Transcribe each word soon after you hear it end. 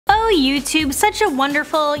YouTube such a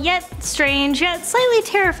wonderful, yet strange, yet slightly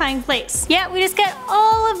terrifying place. Yet we just get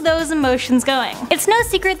all of those emotions going. It's no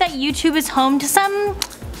secret that YouTube is home to some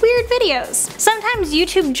weird videos. Sometimes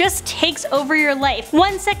YouTube just takes over your life.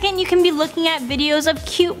 1 second you can be looking at videos of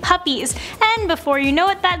cute puppies, and before you know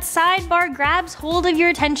it, that sidebar grabs hold of your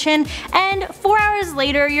attention, and 4 hours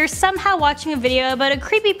later you're somehow watching a video about a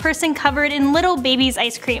creepy person covered in little baby's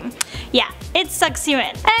ice cream. Yeah, it sucks you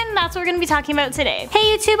in. And that's what we're gonna be talking about today.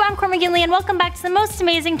 Hey YouTube, I'm Cor McGinley and welcome back to the most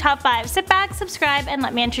amazing top 5. Sit back, subscribe, and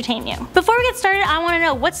let me entertain you. Before we get started, I wanna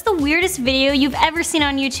know, what's the weirdest video you've ever seen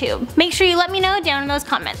on YouTube? Make sure you let me know down in those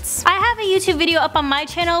comments. I have a YouTube video up on my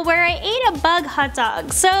channel where I ate a bug hot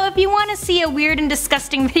dog, so if you want to see a weird and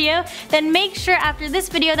disgusting video, then make sure after this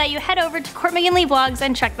video that you head over to Cor McGinley Vlogs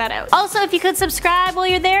and check that out. Also, if you could subscribe while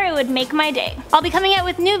you're there, it would make my day. I'll be coming out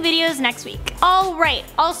with new videos next week. Alright,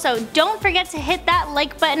 also don't forget to hit that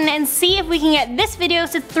like button and see if we can get this video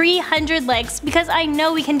to 300 likes, because I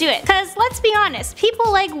know we can do it. Cause let's be honest,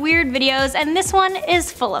 people like weird videos and this one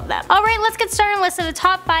is full of them. Alright, let's get started on a list of the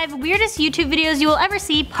top 5 weirdest YouTube videos you will ever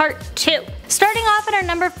see, part 2. Starting off at our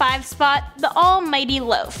number 5 spot, The Almighty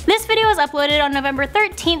Loaf. This video was uploaded on November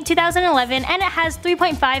 13th, 2011 and it has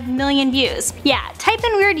 3.5 million views. Yeah, type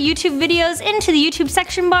in weird YouTube videos into the YouTube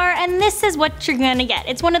section bar and this is what you're gonna get.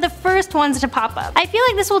 It's one of the first ones to pop up. I feel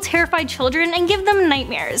like this will terrify children and give them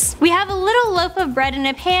nightmares. We have a little loaf of bread in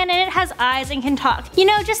a pan and it has eyes and can talk. You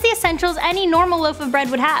know, just the essentials any normal loaf of bread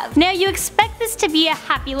would have. Now you expect this to be a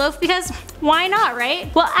happy loaf because why not,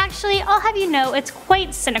 right? Well actually, I'll have you know it's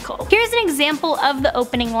quite cynical. Here's an example of the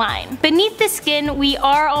opening line. Beneath the skin we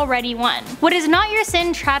are already one. What is not your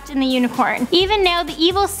sin trapped in the unicorn. Even now the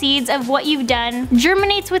evil seeds of what you've done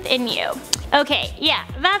germinates within you. Okay, yeah,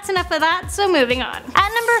 that's enough of that, so moving on. At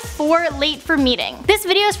number 4, Late for Meeting. This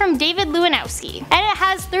video is from David Lewandowski, and it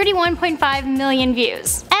has 31.5 million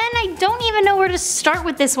views. And I don't even know where to start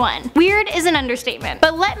with this one. Weird is an understatement,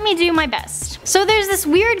 but let me do my best. So there's this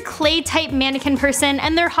weird clay type mannequin person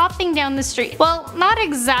and they're hopping down the street. Well, not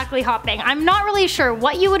exactly hopping. I'm not really sure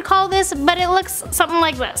what you would call this, but it looks something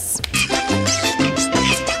like this.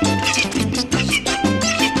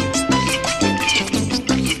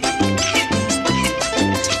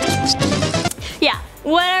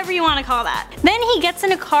 Whatever you want to call that. Then he gets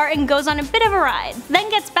in a car and goes on a bit of a ride. Then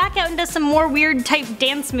gets back out and does some more weird type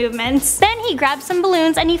dance movements. Then he grabs some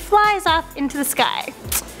balloons and he flies off into the sky.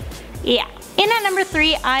 Yeah. In at number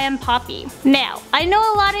 3, I Am Poppy. Now, I know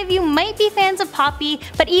a lot of you might be fans of Poppy,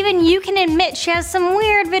 but even you can admit she has some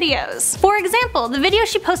weird videos. For example, the video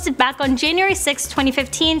she posted back on January 6,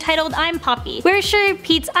 2015 titled I'm Poppy, where she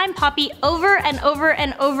repeats I'm Poppy over and over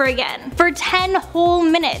and over again for 10 whole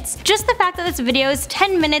minutes. Just the fact that this video is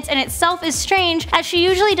 10 minutes in itself is strange, as she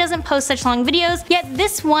usually doesn't post such long videos, yet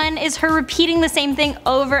this one is her repeating the same thing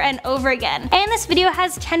over and over again. And this video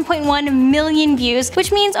has 10.1 million views,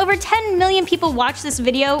 which means over 10 million people watch this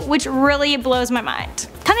video, which really blows my mind.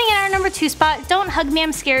 Coming in at our number 2 spot, Don't Hug Me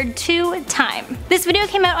I'm Scared 2 Time. This video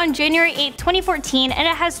came out on January 8, 2014 and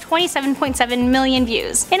it has 27.7 million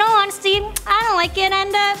views. In all honesty, I don't like it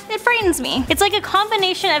and it frightens me. It's like a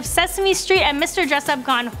combination of Sesame Street and Mr. Dressup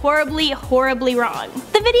gone horribly, horribly wrong.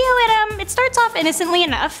 The video, it starts off innocently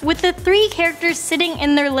enough with the 3 characters sitting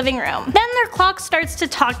in their living room. Then their clock starts to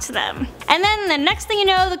talk to them. And then the next thing you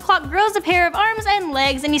know, the clock grows a pair of arms and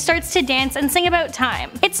legs and he starts to dance and sing about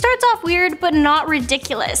time. It starts off weird but not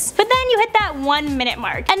ridiculous. But then you hit that 1 minute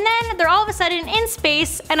mark and then they're all of a sudden in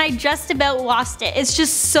space and I just about lost it. It's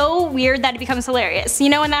just so weird that it becomes hilarious. You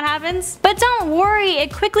know when that happens? But don't worry,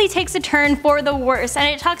 it quickly takes a turn for the worse and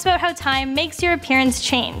it talks about how time makes your appearance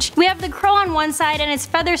change. We have the crow on one side and his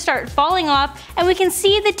feathers start falling off and we can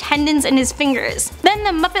see the tendons in his fingers. Then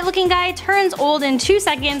the Muppet looking guy turns old in 2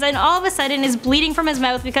 seconds and all of a sudden is bleeding from his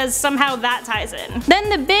mouth because somehow that ties in. Then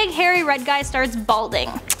the big hairy red guy starts balding.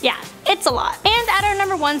 Yeah, it's a lot. And at our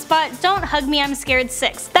number 1 spot, Don't Hug Me I'm Scared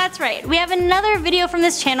 6. That's right, we have another video from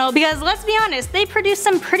this channel because let's be honest, they produce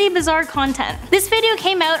some pretty bizarre content. This video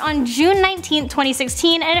came out on June 19,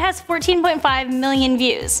 2016 and it has 14.5 million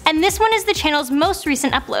views. And this one is the channel's most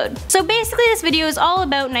recent upload. So basically this video is all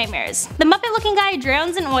about nightmares. The Muppet looking guy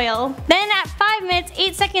drowns in oil, then at 5 minutes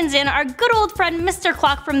 8 seconds in, our good old friend Mr.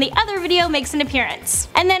 Clock from the other video makes an appearance.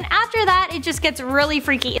 And then after that it just gets really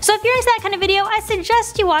freaky. So if you're into that kind of video, I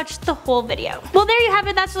suggest you watch the whole video. Well there you have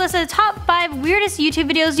it, that's the list of the top 5 weirdest YouTube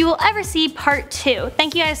videos you will ever see, part 2.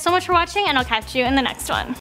 Thank you guys so much for watching and I'll catch you in the next one.